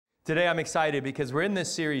Today I'm excited because we're in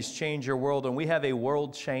this series, Change Your World, and we have a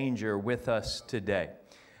world changer with us today.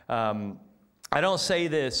 I don't say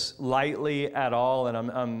this lightly at all, and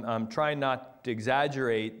I'm trying not to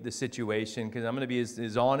exaggerate the situation because I'm going to be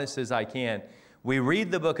as honest as I can. We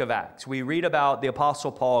read the book of Acts. We read about the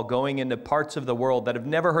Apostle Paul going into parts of the world that have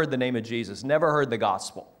never heard the name of Jesus, never heard the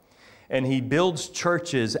gospel, and he builds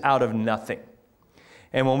churches out of nothing.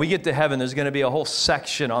 And when we get to heaven, there's going to be a whole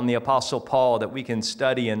section on the Apostle Paul that we can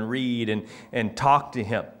study and read and talk to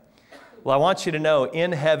him. Well, I want you to know,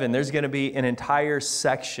 in heaven, there's going to be an entire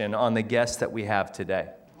section on the guest that we have today.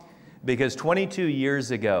 Because 22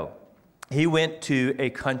 years ago, he went to a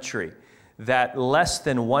country that less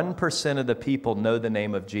than 1% of the people know the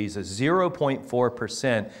name of Jesus.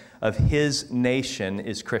 0.4% of his nation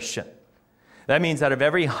is Christian. That means out of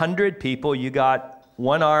every 100 people, you got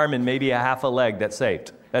one arm and maybe a half a leg that's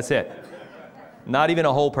saved. That's it. Not even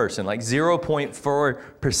a whole person, like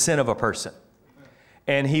 0.4% of a person.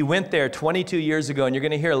 And he went there 22 years ago, and you're going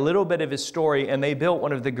to hear a little bit of his story, and they built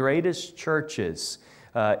one of the greatest churches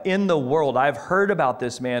in the world. I've heard about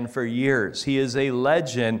this man for years. He is a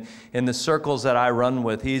legend in the circles that I run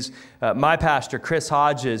with. He's my pastor, Chris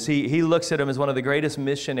Hodges. He looks at him as one of the greatest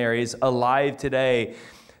missionaries alive today.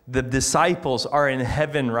 The disciples are in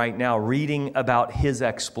heaven right now reading about his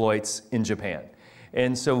exploits in Japan.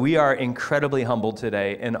 And so we are incredibly humbled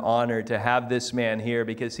today and honored to have this man here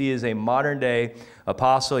because he is a modern day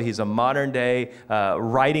apostle. He's a modern day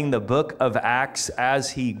writing the book of Acts as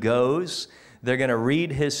he goes. They're going to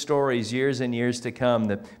read his stories years and years to come.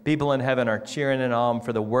 The people in heaven are cheering him on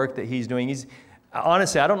for the work that he's doing.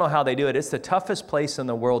 Honestly, I don't know how they do it. It's the toughest place in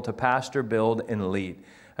the world to pastor, build, and lead.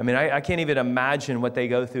 I mean, I can't even imagine what they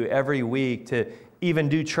go through every week to even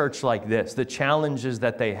do church like this, the challenges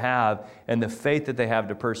that they have and the faith that they have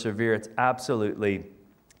to persevere. It's absolutely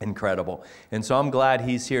incredible. And so I'm glad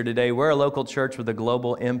he's here today. We're a local church with a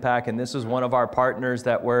global impact, and this is one of our partners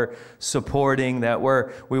that we're supporting, that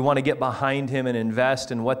we want to get behind him and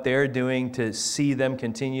invest in what they're doing to see them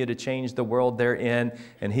continue to change the world they're in.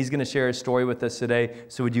 And he's going to share his story with us today.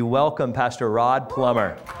 So would you welcome Pastor Rod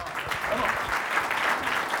Plummer?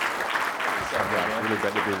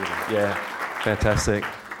 Glad to be with you. Yeah, fantastic.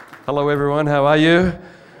 Hello, everyone. How are you?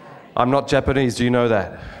 I'm not Japanese. Do you know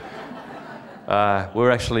that? We're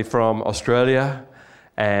actually from Australia,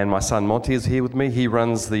 and my son Monty is here with me. He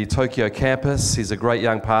runs the Tokyo campus. He's a great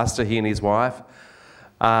young pastor, he and his wife.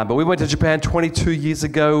 But we went to Japan 22 years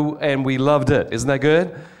ago, and we loved it. Isn't that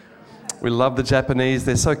good? We love the Japanese.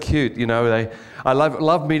 They're so cute, you know. I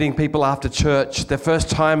love meeting people after church. Their first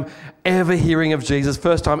time ever hearing of Jesus,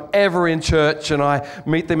 first time ever in church, and I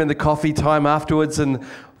meet them in the coffee time afterwards, and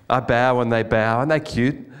I bow and they bow, and they're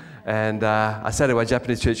cute. And I say to our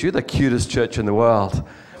Japanese church, "You're the cutest church in the world.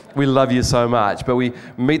 We love you so much." But we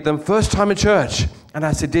meet them first time in church, and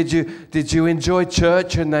I said, "Did you enjoy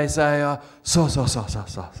church?" And they say, "So."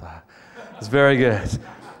 It's very good.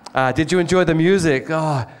 "Did you enjoy the music?"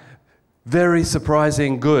 "Oh, very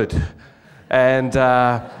surprising good." And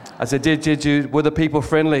I said, were the people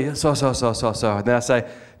friendly?" So. And then I say,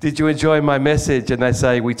 "Did you enjoy my message?" And they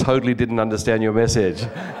say, "We totally didn't understand your message."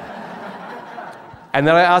 And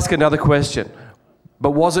then I ask another question,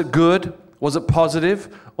 "But was it good? Was it positive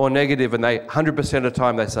or negative?" And 100% of the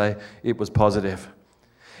time they say it was positive.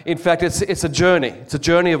 In fact, it's a journey. It's a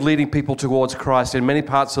journey of leading people towards Christ in many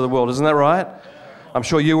parts of the world. Isn't that right? I'm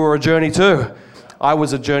sure you were a journey too. I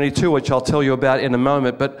was a journey too, which I'll tell you about in a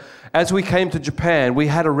moment. But as we came to Japan, we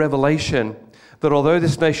had a revelation that although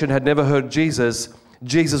this nation had never heard Jesus,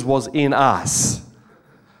 Jesus was in us.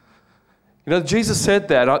 You know, Jesus said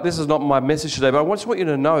that. This is not my message today, but I just want you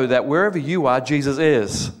to know that wherever you are, Jesus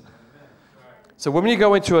is. So when you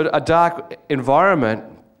go into a dark environment,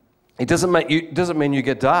 it doesn't mean you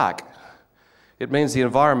get dark. It means the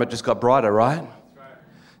environment just got brighter, right?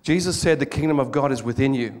 Jesus said the kingdom of God is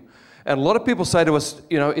within you. And a lot of people say to us,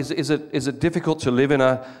 you know, is it difficult to live in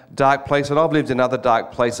a dark place? And I've lived in other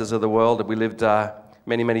dark places of the world. We lived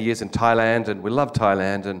many, many years in Thailand, and we love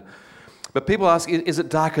Thailand. But people ask, is it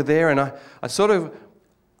darker there? And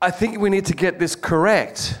I think we need to get this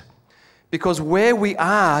correct. Because where we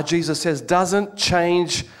are, Jesus says, doesn't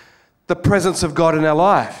change the presence of God in our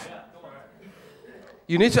life.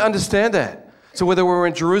 You need to understand that. So whether we're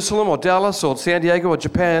in Jerusalem or Dallas or San Diego or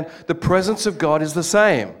Japan, the presence of God is the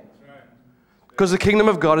same. Because the kingdom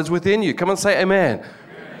of God is within you. Come on, say amen. Amen.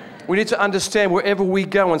 We need to understand wherever we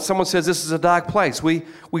go, when someone says this is a dark place, we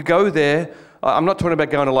go there. I'm not talking about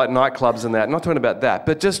going to like nightclubs and that. I'm not talking about that.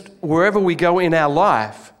 But just wherever we go in our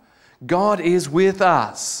life, God is with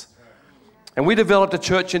us. And we developed a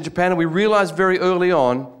church in Japan, and we realized very early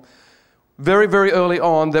on very, very early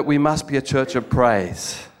on that we must be a church of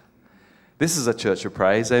praise. This is a church of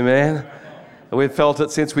praise, amen? And we've felt it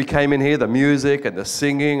since we came in here, the music and the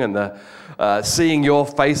singing and the seeing your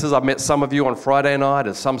faces. I've met some of you on Friday night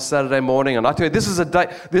and some Saturday morning, and I tell you, this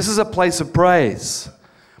is a place of praise.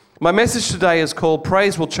 My message today is called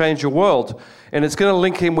Praise Will Change Your World, and it's going to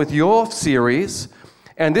link in with your series,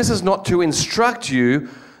 and this is not to instruct you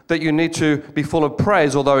that you need to be full of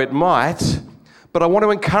praise, although it might, but I want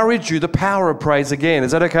to encourage you the power of praise again.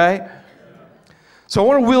 Is that okay? So I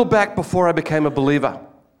want to wheel back before I became a believer.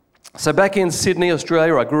 So back in Sydney,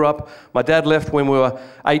 Australia, I grew up. My dad left when we were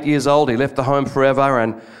 8 years old. He left the home forever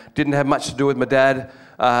and didn't have much to do with my dad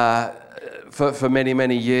for many,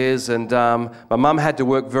 many years. And my mum had to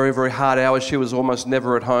work very, very hard hours. She was almost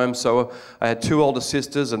never at home. So I had two older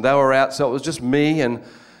sisters and they were out. So it was just me. And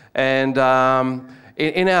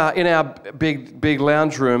in our big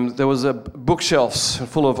lounge room, there was bookshelves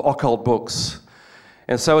full of occult books.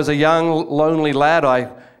 And so as a young, lonely lad,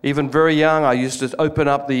 even very young, I used to open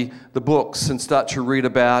up the books and start to read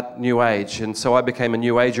about New Age. And so I became a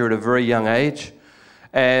New Ager at a very young age,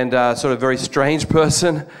 and sort of very strange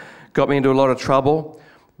person, got me into a lot of trouble.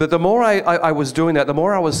 But the more I was doing that, the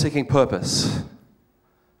more I was seeking purpose.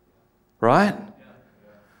 Right?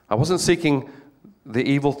 I wasn't seeking the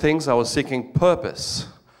evil things, I was seeking purpose.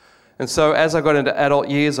 And so as I got into adult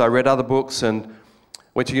years, I read other books and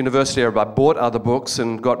went to university. I bought other books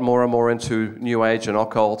and got more and more into New Age and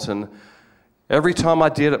occult. And every time I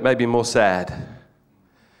did, it made me more sad.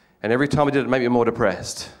 And every time I did, it made me more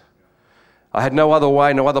depressed. I had no other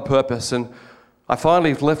way, no other purpose. And I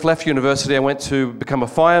finally left university. I went to become a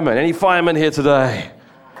fireman. Any firemen here today?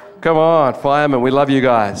 Come on, firemen. We love you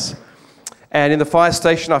guys. And in the fire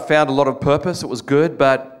station, I found a lot of purpose. It was good,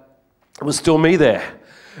 but it was still me there.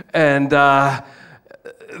 And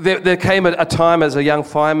there came a time as a young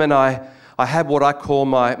fireman, I had what I call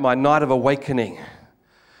my night of awakening.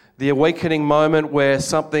 The awakening moment where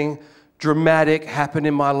something dramatic happened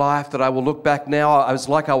in my life that I will look back now. I was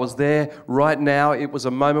like I was there right now. It was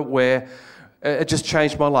a moment where it just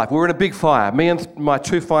changed my life. We were in a big fire. Me and my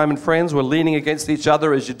two fireman friends were leaning against each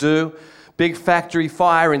other, as you do. Big factory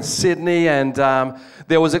fire in Sydney, and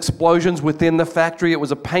there was explosions within the factory. It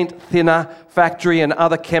was a paint thinner factory and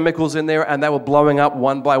other chemicals in there, and they were blowing up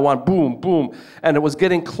one by one, boom, boom. And it was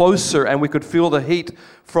getting closer, and we could feel the heat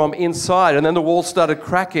from inside. And then the wall started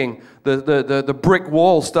cracking. The brick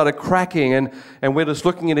wall started cracking, and we're just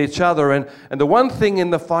looking at each other. And the one thing in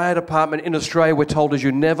the fire department in Australia we're told is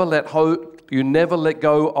you never let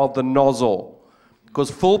go of the nozzle. Because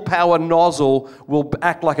full power nozzle will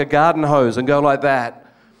act like a garden hose and go like that.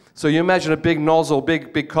 So you imagine a big nozzle,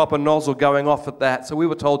 big copper nozzle going off at that. So we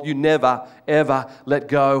were told you never, ever let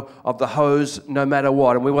go of the hose no matter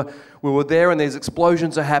what. And we were there and these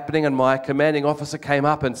explosions are happening, and my commanding officer came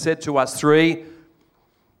up and said to us three,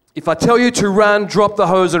 if I tell you to run, drop the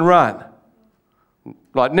hose and run.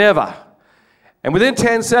 Like never. And within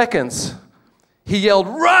 10 seconds, he yelled,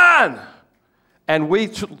 run! And we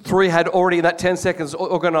three had already in that 10 seconds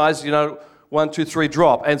organized, 1, 2, 3,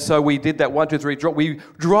 drop. And so we did that 1, 2, 3, drop. We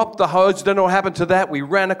dropped the hose. Don't know what happened to that. We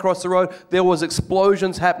ran across the road. There was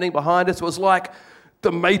explosions happening behind us. It was like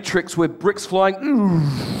the Matrix with bricks flying.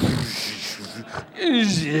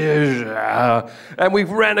 And we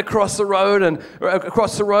ran across the road, and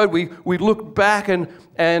we looked back, and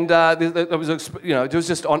there was it was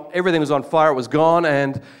just on. Everything was on fire. It was gone,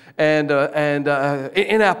 and in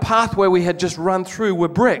our pathway we had just run through were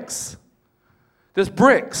bricks. There's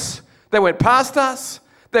bricks. They went past us.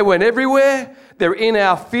 They went everywhere. They're in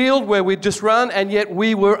our field where we'd just run, and yet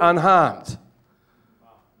we were unharmed.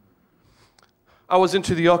 I was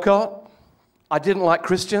into the occult. I didn't like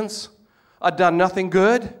Christians. I'd done nothing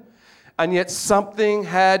good, and yet something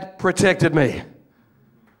had protected me.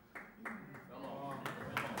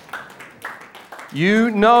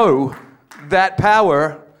 You know that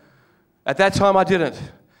power. At that time, I didn't.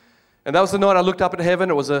 And that was the night I looked up at heaven.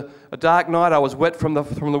 It was a dark night. I was wet from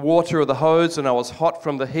the water of the hose, and I was hot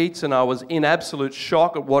from the heat, and I was in absolute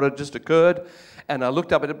shock at what had just occurred. And I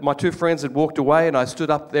looked up at it. My two friends had walked away, and I stood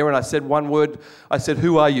up there and I said one word. I said,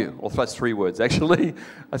 who are you? Well, that's 3 words, actually.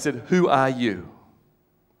 I said, who are you?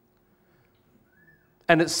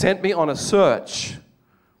 And it sent me on a search.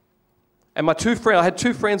 And I had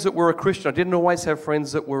 2 friends that were a Christian. I didn't always have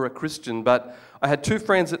friends that were a Christian, but I had 2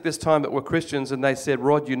 friends at this time that were Christians, and they said,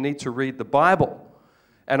 Rod, you need to read the Bible.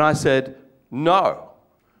 And I said, no.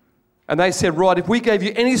 And they said, Rod, if we gave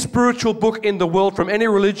you any spiritual book in the world from any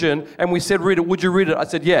religion, and we said, read it, would you read it? I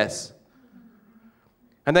said, yes.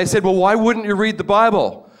 And they said, well, why wouldn't you read the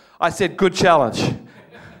Bible? I said, good challenge.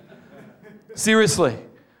 Seriously.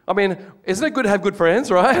 I mean, isn't it good to have good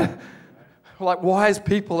friends, right? Like wise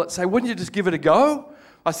people that say, wouldn't you just give it a go?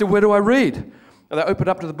 I said, where do I read? And they opened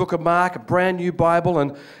up to the book of Mark, a brand new Bible,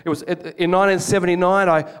 and it was in 1979,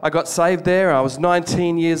 I got saved there. I was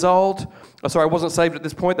 19 years old. Sorry, I wasn't saved at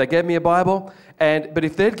this point. They gave me a Bible, but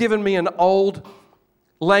if they'd given me an old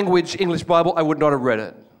language English Bible, I would not have read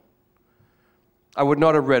it. I would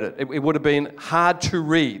not have read it. It would have been hard to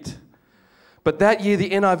read. But that year,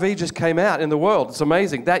 the NIV just came out in the world. It's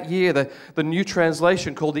amazing. That year, the new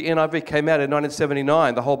translation called the NIV came out in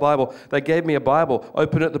 1979, the whole Bible. They gave me a Bible,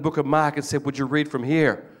 opened it at the book of Mark and said, would you read from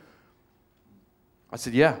here? I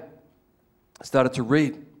said, yeah. I started to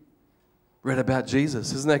read about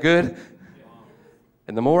Jesus. Isn't that good?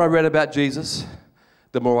 And the more I read about Jesus,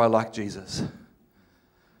 the more I liked Jesus.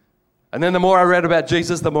 And then the more I read about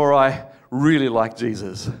Jesus, the more I really liked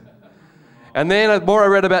Jesus. And then the more I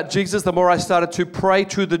read about Jesus, the more I started to pray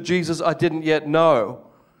to the Jesus I didn't yet know.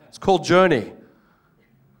 It's called journey.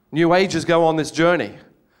 New Agers go on this journey.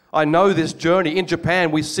 I know this journey. In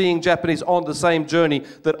Japan, we're seeing Japanese on the same journey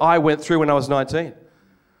that I went through when I was 19.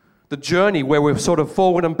 The journey where we're sort of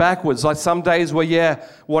forward and backwards. Like some days where,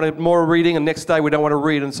 wanted more reading, and next day we don't want to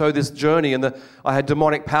read. And so this journey, and I had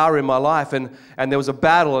demonic power in my life, and there was a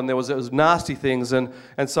battle, and there was nasty things. And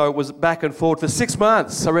so it was back and forth for 6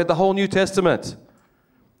 months. I read the whole New Testament.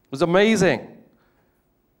 It was amazing.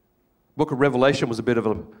 Book of Revelation was a bit of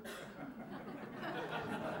a...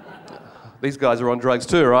 These guys are on drugs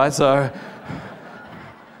too, right? So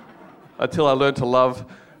until I learned to love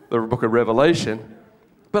the book of Revelation.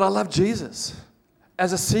 But I love Jesus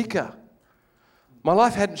as a seeker. My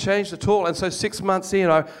life hadn't changed at all. And so 6 months in,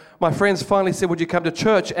 my friends finally said, would you come to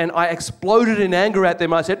church? And I exploded in anger at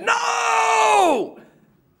them. I said, no!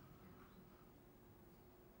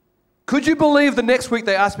 Could you believe the next week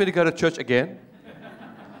they asked me to go to church again?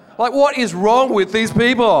 Like, what is wrong with these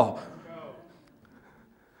people?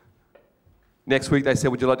 Next week they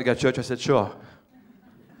said, would you like to go to church? I said, sure.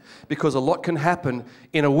 Because a lot can happen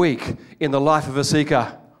in a week in the life of a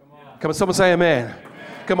seeker. Come on, someone say amen. Amen.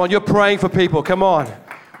 Come on, you're praying for people. Come on.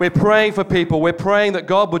 We're praying for people. We're praying that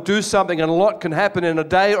God would do something, and a lot can happen in a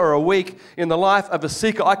day or a week in the life of a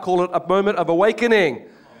seeker. I call it a moment of awakening,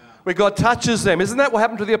 where God touches them. Isn't that what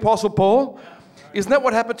happened to the Apostle Paul? Isn't that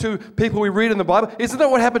what happened to people we read in the Bible? Isn't that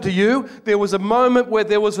what happened to you? There was a moment where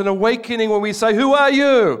there was an awakening when we say, who are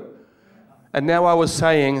you? And now I was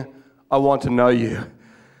saying, I want to know you.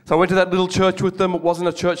 So I went to that little church with them. It wasn't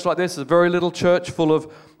a church like this. It's a very little church full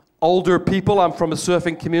of older people. I'm from a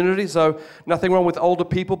surfing community, so nothing wrong with older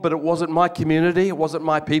people, but it wasn't my community. It wasn't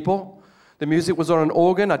my people. The music was on an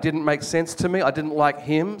organ. It didn't make sense to me. I didn't like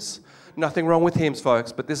hymns. Nothing wrong with hymns,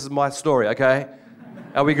 folks, but this is my story, okay?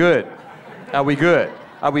 Are we good? Are we good?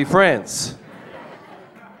 Are we friends?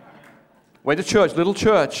 Went to church, little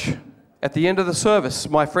church. At the end of the service,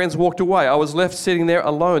 my friends walked away. I was left sitting there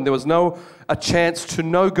alone. There was a chance to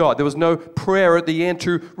know God. There was no prayer at the end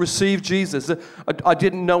to receive Jesus. I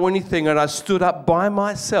didn't know anything, and I stood up by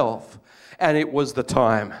myself, and it was the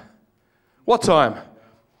time. What time?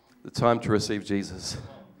 The time to receive Jesus.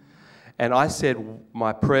 And I said,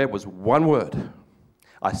 my prayer was one word.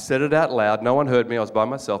 I said it out loud. No one heard me. I was by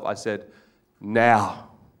myself. I said, now.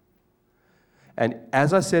 And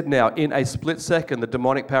as I said now, in a split second, the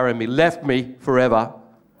demonic power in me left me forever.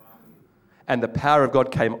 And the power of God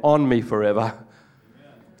came on me forever.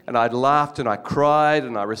 And I laughed and I cried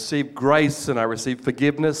and I received grace and I received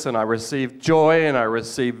forgiveness and I received joy and I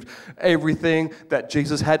received everything that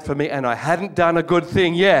Jesus had for me. And I hadn't done a good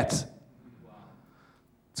thing yet.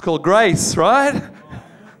 It's called grace, right?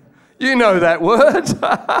 You know that word.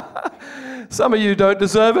 Some of you don't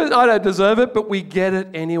deserve it. I don't deserve it, but we get it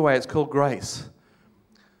anyway. It's called grace.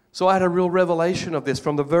 So I had a real revelation of this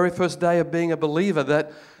from the very first day of being a believer,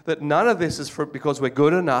 that none of this is because we're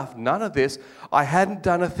good enough. None of this. I hadn't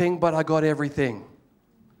done a thing, but I got everything.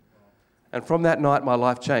 And from that night, my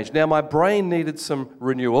life changed. Now, my brain needed some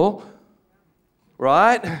renewal,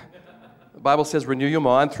 right? The Bible says renew your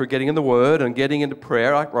mind through getting in the Word and getting into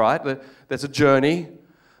prayer, right? There's a journey,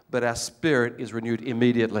 but our spirit is renewed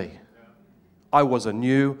immediately. I was a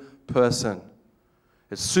new person.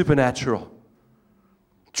 It's supernatural.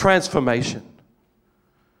 Transformation.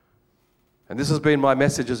 And this has been my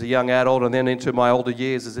message as a young adult and then into my older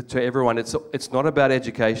years is to everyone. It's not about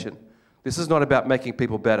education. This is not about making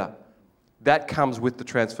people better. That comes with the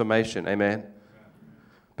transformation, amen?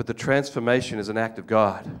 But the transformation is an act of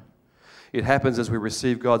God. It happens as we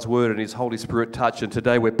receive God's Word and His Holy Spirit touch. And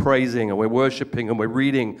today we're praising and we're worshiping and we're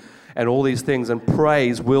reading and all these things. And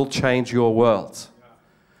praise will change your world.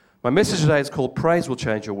 My message today is called Praise Will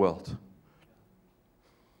Change Your World.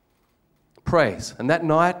 praise. And that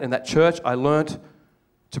night in that church, I learnt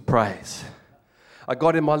to praise. I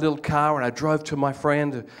got in my little car and I drove to my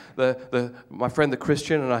friend, the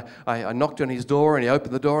Christian, and I knocked on his door and he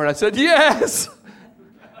opened the door and I said, "Yes!"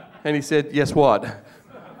 And he said, "Yes, what?"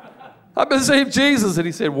 "I received Jesus." And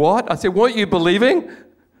he said, "What?" I said, "Weren't you believing?"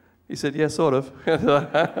 He said, "Yeah, sort of."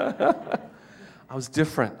 I was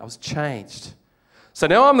different. I was changed. So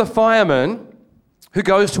now I'm the fireman who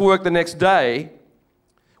goes to work the next day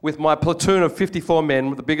with my platoon of 54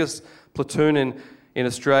 men, the biggest platoon in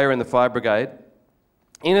Australia in the fire brigade.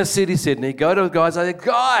 Inner city Sydney, go to the guys, I say,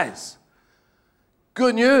 "Guys,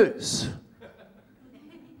 good news.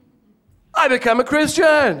 I become a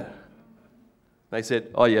Christian." They said,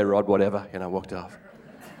 "Oh yeah, Rod, whatever," and I walked off.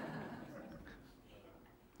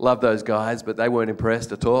 Love those guys, but they weren't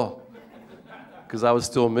impressed at all because I was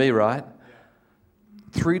still me, right?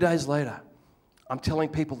 3 days later, I'm telling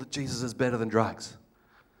people that Jesus is better than drugs.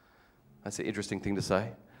 That's an interesting thing to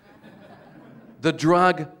say. The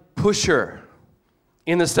drug pusher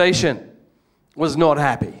in the station was not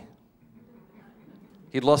happy.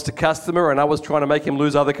 He'd lost a customer and I was trying to make him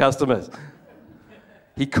lose other customers.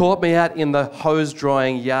 He caught me out in the hose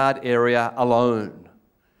drying yard area alone.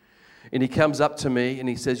 And he comes up to me and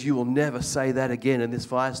he says, "You will never say that again in this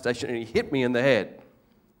fire station." And he hit me in the head.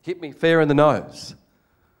 Hit me fair in the nose.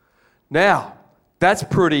 Now, that's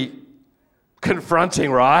pretty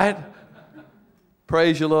confronting, right?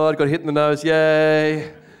 Praise you, Lord. Got hit in the nose.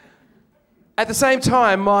 Yay. At the same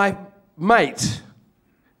time, my mate,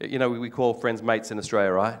 you know, we call friends mates in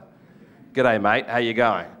Australia, right? "G'day, mate. How you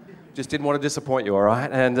going?" Just didn't want to disappoint you, all right?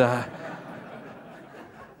 And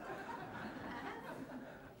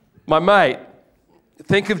my mate,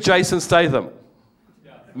 think of Jason Statham.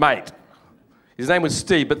 Mate. His name was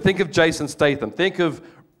Steve, but think of Jason Statham. Think of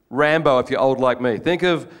Rambo if you're old like me. Think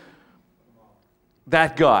of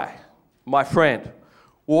that guy, my friend,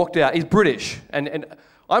 walked out. He's British, and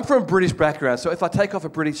I'm from a British background, so if I take off a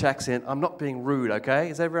British accent, I'm not being rude, okay?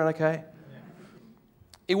 Is everyone okay? Yeah.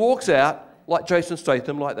 He walks out like Jason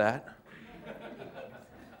Statham, like that.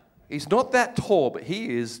 He's not that tall, but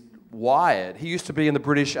he is wired. He used to be in the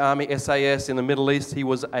British Army, SAS, in the Middle East. He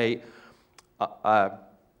was a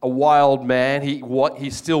wild man. He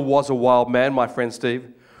still was a wild man, my friend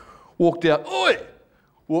Steve. Walked out, "Oi!"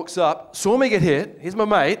 Walks up, saw me get hit. Here's my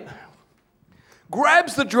mate.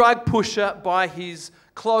 Grabs the drug pusher by his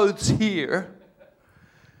clothes here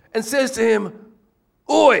and says to him,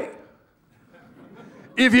 "Oi,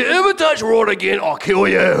 if you ever touch Rod again, I'll kill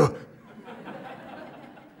you."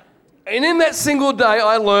 And in that single day,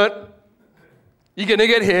 I learnt you're going to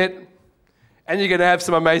get hit and you're going to have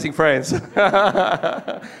some amazing friends. Give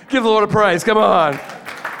the Lord a praise. Come on.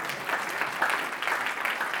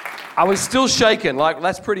 I was still shaken. Like,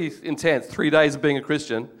 that's pretty intense. 3 days of being a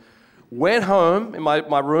Christian. Went home in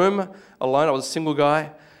my room alone. I was a single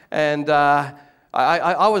guy. And I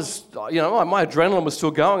was, you know, my adrenaline was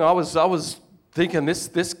still going. I was thinking,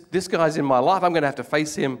 this guy's in my life. I'm going to have to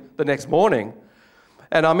face him the next morning.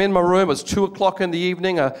 And I'm in my room. It was 2 o'clock in the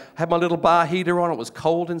evening. I had my little bar heater on. It was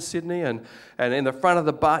cold in Sydney, and in the front of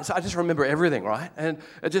the bar. So I just remember everything, right? And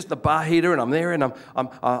just the bar heater, and I'm there, and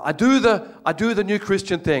I do the new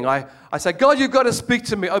Christian thing. I say, "God, you've got to speak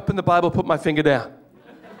to me." Open the Bible, put my finger down.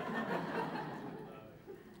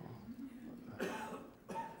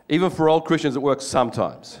 Even for old Christians, it works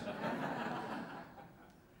sometimes.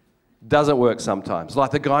 Doesn't work sometimes.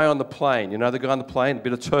 Like the guy on the plane. You know the guy on the plane, a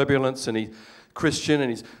bit of turbulence, and he's Christian, and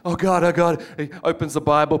he's, "Oh God, oh God." He opens the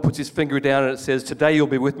Bible, puts his finger down, and it says, "Today you'll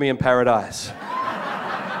be with me in paradise."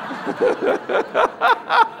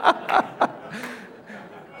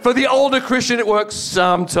 For the older Christian, it works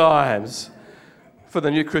sometimes. For the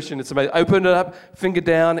new Christian, it's amazing. Open it up, finger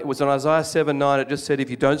down. It was on Isaiah 7:9. It just said, "If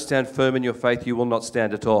you don't stand firm in your faith, you will not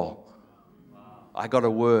stand at all." I got a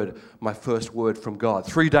word, my first word from God,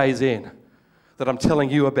 3 days in, that I'm telling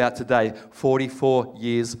you about today, 44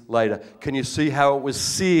 years later. Can you see how it was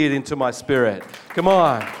seared into my spirit? Come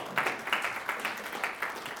on.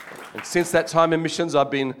 And since that time in missions, I've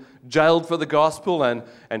been jailed for the gospel and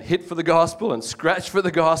hit for the gospel and scratched for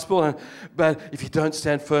the gospel. But if you don't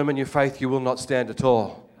stand firm in your faith, you will not stand at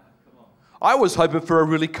all. I was hoping for a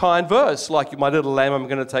really kind verse, like, "My little lamb, I'm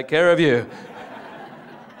going to take care of you."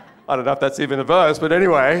 I don't know if that's even a verse, but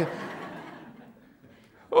anyway.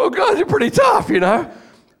 Oh, God, you're pretty tough, you know.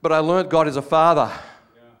 But I learned God is a father.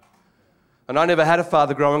 Yeah. And I never had a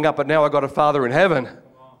father growing up, but now I got a father in heaven.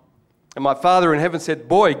 And my father in heaven said,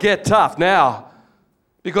 "Boy, get tough now,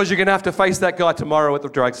 because you're going to have to face that guy tomorrow at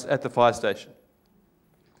the fire station."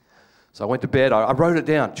 So I went to bed. I wrote it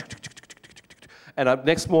down. And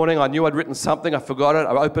next morning, I knew I'd written something. I forgot it.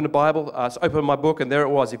 I opened the Bible, opened my book, and there it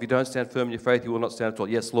was. If you don't stand firm in your faith, you will not stand at all.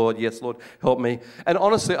 Yes, Lord, help me. And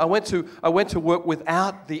honestly, I went to work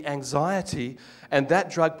without the anxiety, and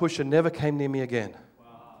that drug pusher never came near me again.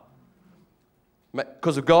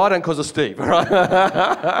 Because of God and because of Steve. Right?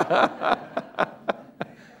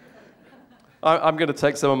 I'm going to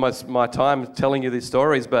take some of my time telling you these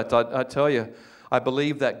stories, but I tell you, I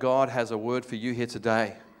believe that God has a word for you here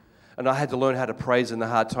today. And I had to learn how to praise in the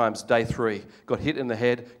hard times. Day 3, got hit in the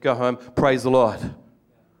head, go home, praise the Lord.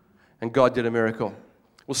 And God did a miracle.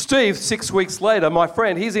 Well, Steve, 6 weeks later, my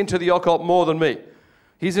friend, he's into the occult more than me.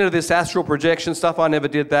 He's into this astral projection stuff. I never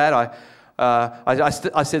did that.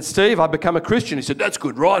 I said, Steve, I've become a Christian. He said, that's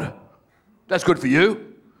good, Rod. That's good for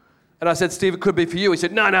you. And I said, Steve, it could be for you. He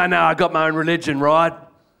said, no, I got my own religion, Rod.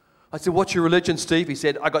 I said, what's your religion, Steve? He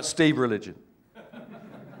said, I got Steve religion.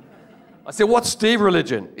 I said, what's Steve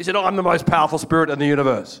religion? He said, I'm the most powerful spirit in the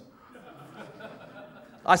universe.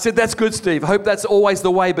 I said, that's good, Steve. I hope that's always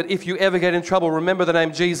the way, but if you ever get in trouble, remember the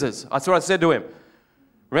name Jesus. That's what I said to him.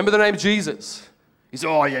 Remember the name Jesus. He said,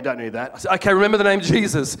 oh, yeah, don't need that. I said, okay, remember the name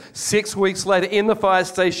Jesus. 6 weeks later, in the fire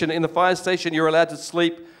station, you're allowed to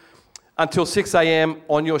sleep until 6 a.m.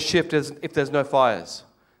 on your shift if there's no fires.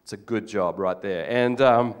 It's a good job right there. And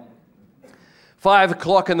 5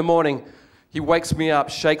 o'clock in the morning, he wakes me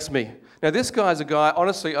up, shakes me. Now, this guy's a guy,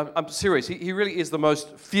 honestly, I'm serious. He really is the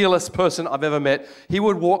most fearless person I've ever met. He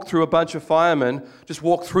would walk through a bunch of firemen, just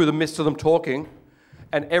walk through the midst of them talking,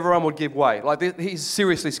 and everyone would give way. Like, he's a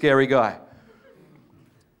seriously scary guy.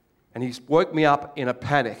 And he woke me up in a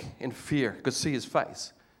panic, in fear. You could see his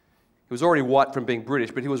face. He was already white from being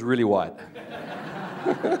British, but he was really white.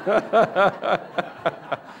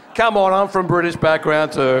 Come on, I'm from British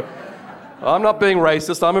background too. I'm not being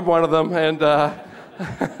racist, I'm one of them. And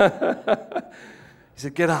he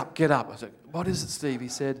said, get up. I said, what is it, Steve? He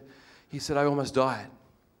said, I almost died.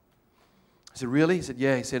 I said, really? He said,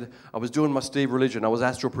 yeah. He said, I was doing my Steve religion. I was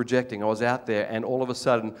astral projecting. I was out there, and all of a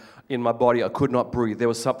sudden, in my body, I could not breathe. There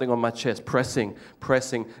was something on my chest, pressing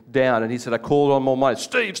down. And he said, I called on my mind,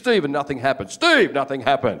 Steve, and nothing happened. Steve, nothing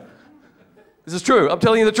happened. This is true. I'm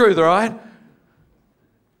telling you the truth, all right?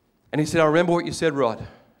 And he said, I remember what you said, Rod.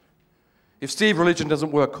 If Steve religion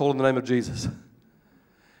doesn't work, call in the name of Jesus.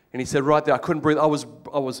 And he said, right there, I couldn't breathe. I was,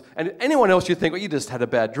 and anyone else you think, well, you just had a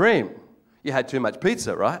bad dream. You had too much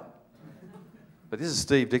pizza, right? But this is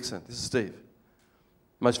Steve Dixon. This is Steve.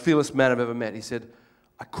 Most fearless man I've ever met. He said,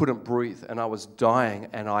 I couldn't breathe and I was dying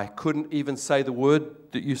and I couldn't even say the word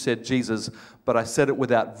that you said, Jesus, but I said it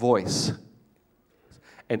without voice.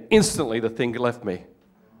 And instantly the thing left me.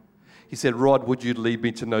 He said, Rod, would you lead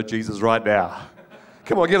me to know Jesus right now?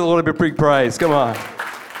 Come on, give a little bit of big praise. Come on.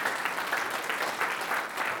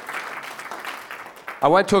 I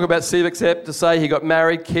won't talk about Steve except to say he got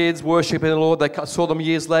married, kids, worshiping the Lord. They saw them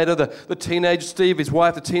years later. The teenage Steve, his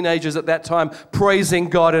wife, the teenagers at that time, praising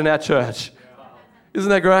God in our church. Isn't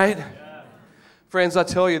that great? Yeah. Friends, I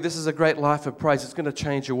tell you, this is a great life of praise. It's going to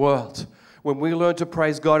change your world. When we learn to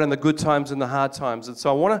praise God in the good times and the hard times. And so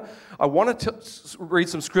I want to read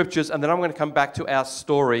some scriptures, and then I'm going to come back to our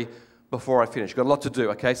story before I finish. Got a lot to do,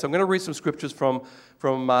 okay? So I'm going to read some scriptures from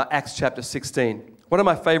Acts chapter 16. One of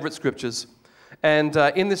my favorite scriptures. And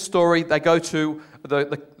in this story, they go to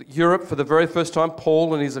Europe for the very first time.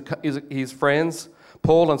 Paul and his friends,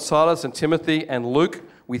 Paul and Silas and Timothy and Luke,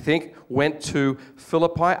 we think, went to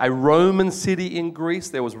Philippi, a Roman city in Greece.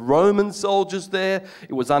 There was Roman soldiers there.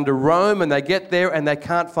 It was under Rome, and they get there and they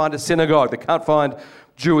can't find a synagogue. They can't find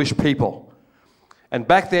Jewish people. And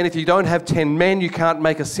back then, if you don't have 10 men, you can't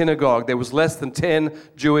make a synagogue. There was less than 10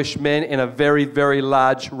 Jewish men in a very, very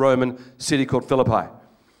large Roman city called Philippi.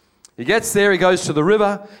 He gets there, he goes to the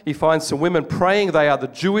river, he finds some women praying. They are the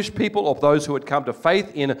Jewish people, or those who had come to faith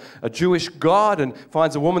in a Jewish God, and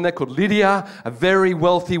finds a woman there called Lydia, a very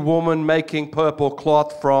wealthy woman making purple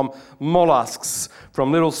cloth from mollusks,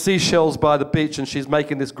 from little seashells by the beach, and she's a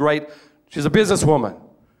businesswoman.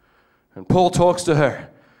 And Paul talks to her.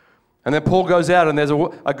 And then Paul goes out, and there's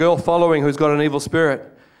a girl following who's got an evil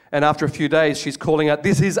spirit. And after a few days, she's calling out,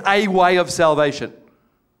 this is a way of salvation.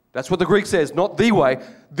 That's what the Greek says, not the way.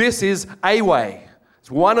 This is a way.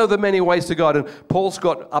 It's one of the many ways to God. And Paul's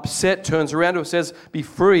got upset, turns around to her, says, be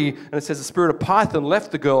free. And it says the spirit of Python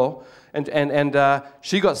left the girl and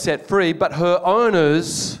she got set free. But her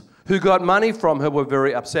owners who got money from her were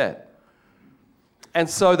very upset. And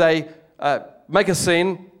so they make a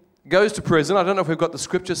scene, goes to prison. I don't know if we've got the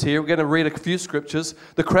scriptures here. We're going to read a few scriptures.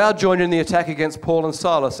 The crowd joined in the attack against Paul and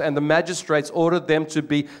Silas, and the magistrates ordered them to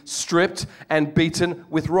be stripped and beaten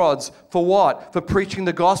with rods. For what? For preaching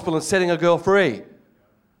the gospel and setting a girl free.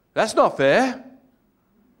 That's not fair.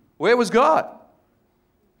 Where was God?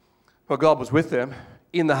 Well, God was with them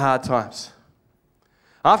in the hard times.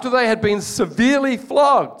 After they had been severely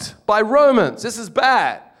flogged by Romans, this is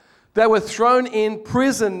bad, they were thrown in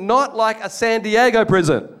prison, not like a San Diego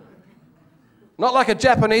prison, not like a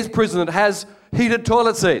Japanese prison that has heated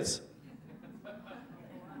toilet seats.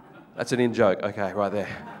 That's an in-joke. Okay, right there.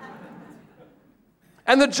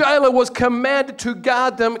 And the jailer was commanded to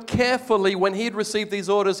guard them carefully. When he had received these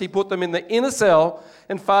orders, he put them in the inner cell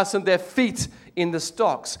and fastened their feet in the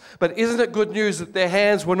stocks. But isn't it good news that their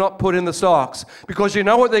hands were not put in the stocks? Because you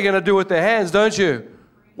know what they're going to do with their hands, don't you?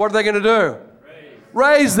 What are they going to do?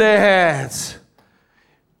 Raise their hands.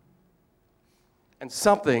 And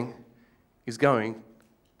something is going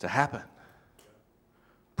to happen.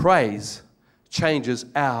 Praise changes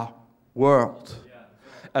our world.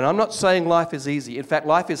 And I'm not saying life is easy. In fact,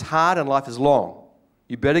 life is hard and life is long.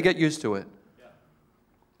 You better get used to it.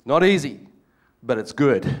 Not easy, but it's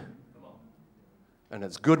good. And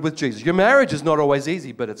it's good with Jesus. Your marriage is not always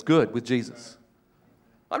easy, but it's good with Jesus.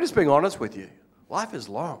 I'm just being honest with you. Life is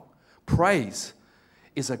long. Praise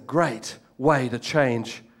is a great way to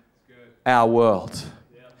change our world.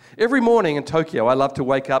 Every morning in Tokyo, I love to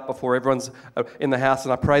wake up before everyone's in the house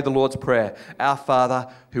and I pray the Lord's Prayer. Our Father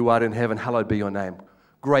who art in heaven, hallowed be your name.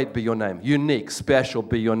 Great be your name. Unique, special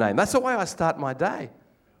be your name. That's the way I start my day.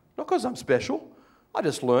 Not because I'm special. I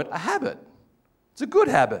just learned a habit. It's a good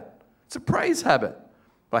habit. It's a praise habit.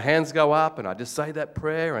 My hands go up and I just say that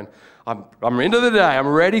prayer and I'm into the day. I'm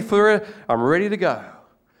ready for it. I'm ready to go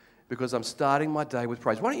because I'm starting my day with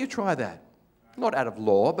praise. Why don't you try that? Not out of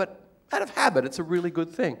law, but out of habit. It's a really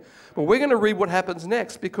good thing. But we're going to read what happens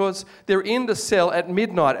next because they're in the cell at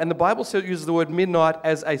midnight and the Bible uses the word midnight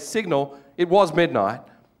as a signal. It was midnight.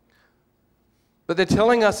 But they're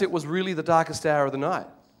telling us it was really the darkest hour of the night.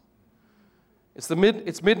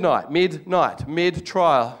 It's midnight,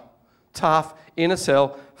 mid-trial, tough, in a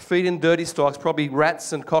cell, feet in dirty stocks, probably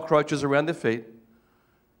rats and cockroaches around their feet.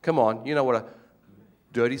 Come on, you know what a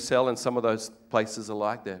dirty cell in some of those places are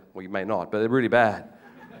like there. Well, you may not, but they're really bad.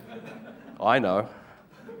 I know.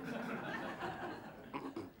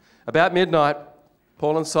 About midnight,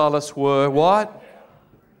 Paul and Silas were what?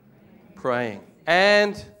 Praying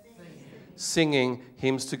and singing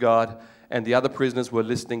hymns to God, and the other prisoners were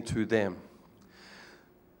listening to them.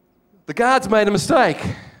 The guards made a mistake.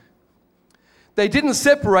 They didn't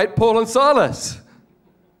separate Paul and Silas.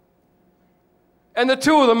 And the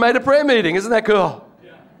two of them made a prayer meeting. Isn't that cool?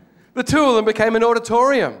 Yeah. The two of them became an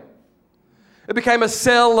auditorium. It became a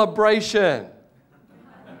celebration.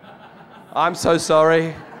 I'm so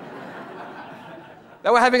sorry. They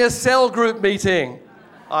were having a cell group meeting.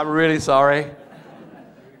 I'm really sorry.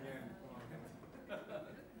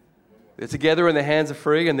 They're together and their hands are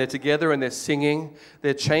free and they're together and they're singing.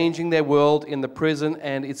 They're changing their world in the prison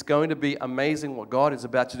and it's going to be amazing what God is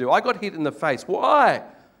about to do. I got hit in the face. Why?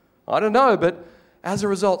 I don't know, but as a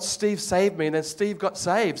result, Steve saved me and then Steve got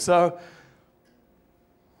saved. So,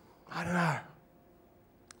 I don't know.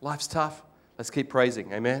 Life's tough. Let's keep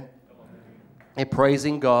praising. Amen? And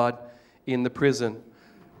praising God in the prison.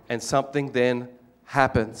 And something then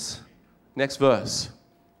happens. Next verse.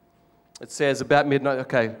 It says about midnight,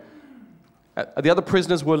 okay. The other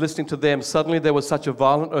prisoners were listening to them. Suddenly there was such a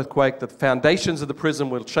violent earthquake that the foundations of the prison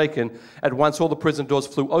were shaken. At once all the prison doors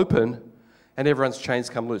flew open and everyone's chains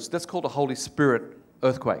come loose. That's called a Holy Spirit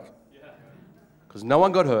earthquake. Because no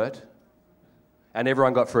one got hurt and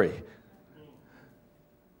everyone got free.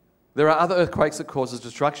 There are other earthquakes that causes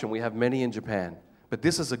destruction. We have many in Japan. But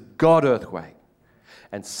this is a God earthquake.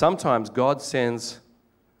 And sometimes God sends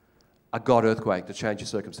a God earthquake to change your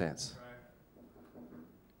circumstance.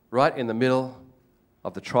 Right in the middle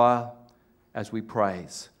of the trial as we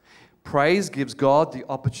praise. Praise gives God the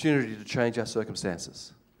opportunity to change our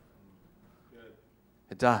circumstances.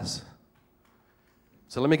 It does.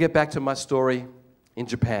 So let me get back to my story in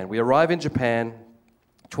Japan. We arrive in Japan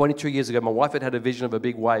 22 years ago. My wife had a vision of a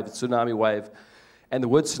big wave, a tsunami wave. And the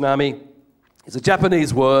word tsunami is a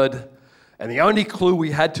Japanese word. And the only clue we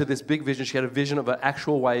had to this big vision, she had a vision of an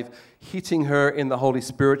actual wave hitting her in the Holy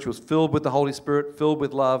Spirit. She was filled with the Holy Spirit, filled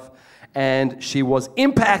with love, and she was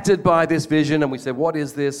impacted by this vision. And we said, what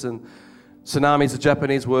is this? And tsunami is a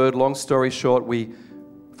Japanese word. Long story short, we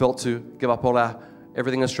felt to give up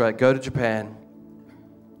everything in Australia, go to Japan.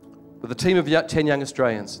 With a team of 10 young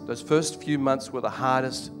Australians, those first few months were the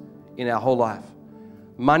hardest in our whole life.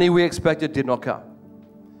 Money we expected did not come.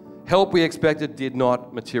 Help we expected did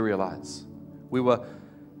not materialize. We were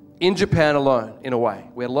in Japan alone, in a way.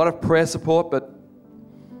 We had a lot of prayer support, but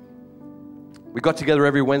we got together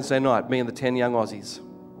every Wednesday night, me and the 10 young Aussies,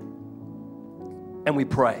 and we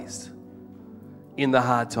praised. in the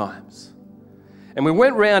hard times. And we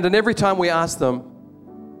went round, and every time we asked them,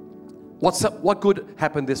 what good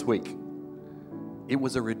happened this week? It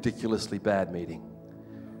was a ridiculously bad meeting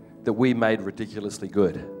that we made ridiculously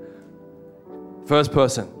good. First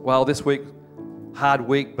person, well, this week, hard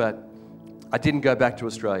week, but I didn't go back to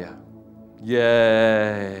Australia.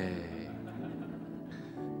 Yay.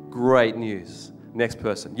 Great news. Next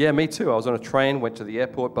person, yeah, me too. I was on a train, went to the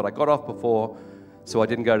airport, but I got off before, so I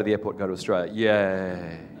didn't go to the airport, go to Australia.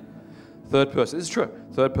 Yay. Third person, this is true.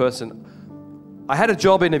 Third person, I had a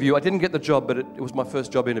job interview. I didn't get the job, but it was my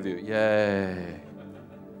first job interview. Yay.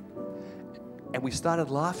 And we started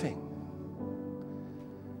laughing.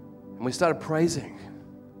 And we started praising.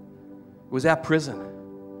 It was our prison.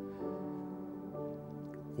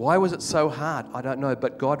 Why was it so hard? I don't know,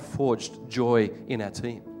 but God forged joy in our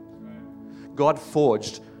team. God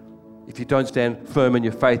forged, if you don't stand firm in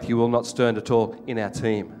your faith, you will not stand at all in our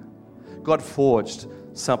team. God forged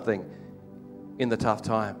something in the tough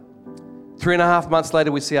time. 3.5 months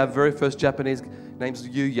later, we see our very first Japanese, name's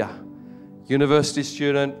Yuya. University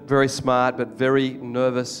student, very smart, but very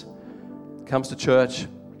nervous. Comes to church,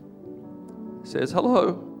 says,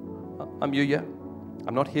 hello, I'm Yuya.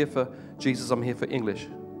 I'm not here for Jesus, I'm here for English.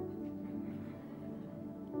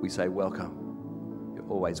 We say, welcome. You're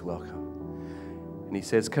always welcome. And he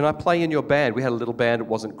says, can I play in your band? We had a little band, it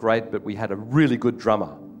wasn't great, but we had a really good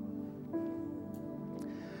drummer.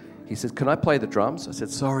 He says, can I play the drums? I said,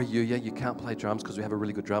 sorry, Yuya, you can't play drums because we have a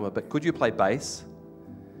really good drummer, but could you play bass?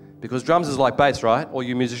 Because drums is like bass, right? All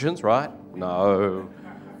you musicians, right? No.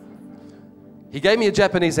 He gave me a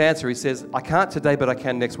Japanese answer. He says, I can't today, but I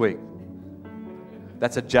can next week.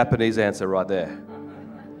 That's a Japanese answer right there.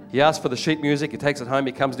 He asked for the sheet music. He takes it home.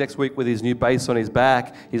 He comes next week with his new bass on his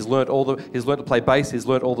back. He's learnt to play bass. He's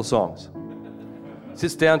learnt all the songs.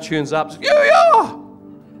 Sits down, tunes up. Yeah!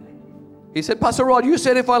 He said, Pastor Rod, you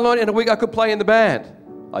said if I learned in a week I could play in the band.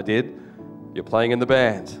 I did. You're playing in the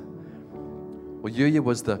band. Well, Yuya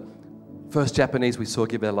was the first Japanese we saw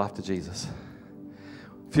give their life to Jesus.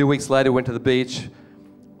 A few weeks later, went to the beach.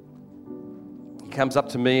 He comes up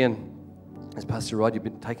to me and says, Pastor Rod, you've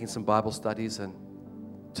been taking some Bible studies, and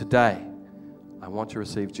today I want to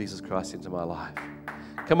receive Jesus Christ into my life.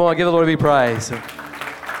 Come on, give the Lord a big praise.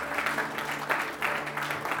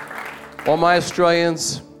 All my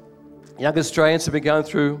Australians, young Australians have been going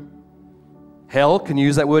through hell. Can you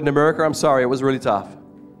use that word in America? I'm sorry, it was really tough.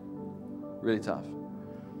 Really tough.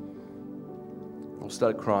 I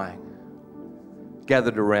started crying.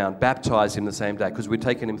 Gathered around, baptized him the same day because we'd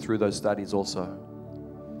taken him through those studies also.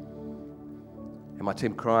 And my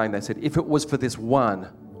team crying, they said, if it was for this one,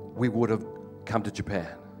 we would have come to Japan.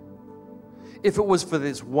 If it was for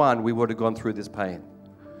this one, we would have gone through this pain.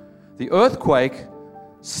 The earthquake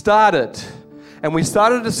started, and we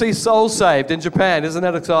started to see souls saved in Japan. Isn't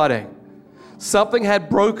that exciting? Something had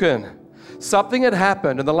broken. Something had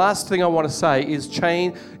happened, and the last thing I want to say is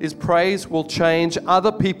praise will change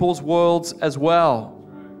other people's worlds as well.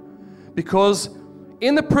 Because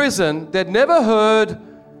in the prison, they'd never heard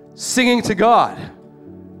singing to God.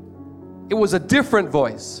 It was a different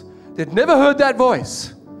voice. They'd never heard that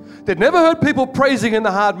voice. They'd never heard people praising in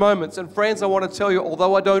the hard moments. And friends, I want to tell you,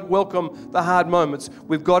 although I don't welcome the hard moments,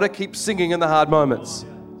 we've got to keep singing in the hard moments.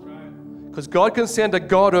 Because God can send a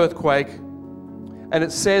God earthquake. And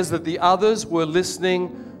it says that the others were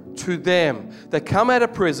listening to them. They come out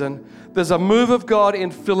of prison. There's a move of God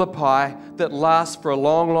in Philippi that lasts for a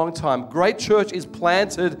long, long time. Great church is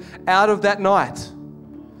planted out of that night.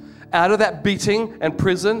 Out of that beating and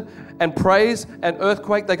prison and praise and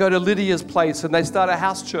earthquake, they go to Lydia's place and they start a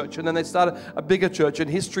house church, and then they start a bigger church. And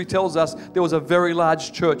history tells us there was a very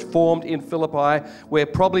large church formed in Philippi where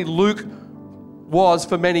probably Luke was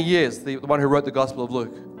for many years, the one who wrote the Gospel of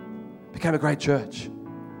Luke. Became a great church.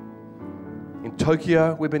 In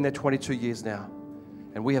Tokyo, we've been there 22 years now,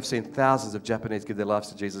 and we have seen thousands of Japanese give their lives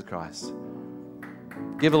to Jesus Christ.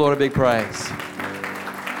 Give the Lord a big praise.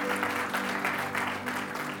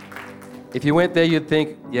 If you went there, you'd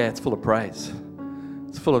think, yeah, it's full of praise.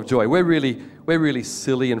 It's full of joy. We're really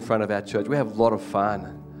silly in front of our church. We have a lot of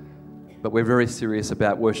fun, but we're very serious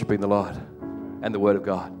about worshiping the Lord and the Word of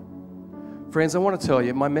God. Friends, I want to tell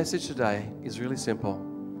you, my message today is really simple.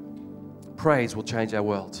 Praise will change our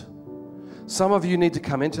world. Some of you need to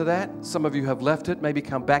come into that. Some of you have left it, maybe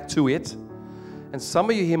come back to it. And some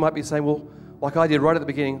of you here might be saying, well, like I did right at the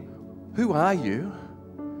beginning, who are you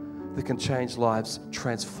that can change lives,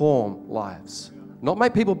 transform lives? Not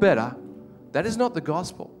make people better. That is not the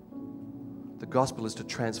gospel. The gospel is to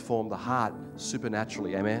transform the heart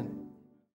supernaturally. Amen.